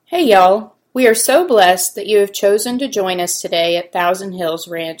Hey y'all, we are so blessed that you have chosen to join us today at Thousand Hills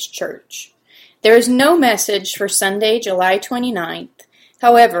Ranch Church. There is no message for Sunday, July 29th.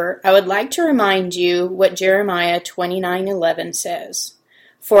 However, I would like to remind you what Jeremiah 29:11 says.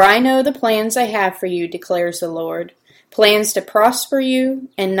 For I know the plans I have for you, declares the Lord, plans to prosper you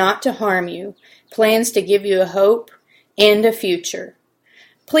and not to harm you, plans to give you a hope and a future.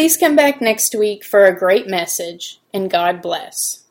 Please come back next week for a great message, and God bless.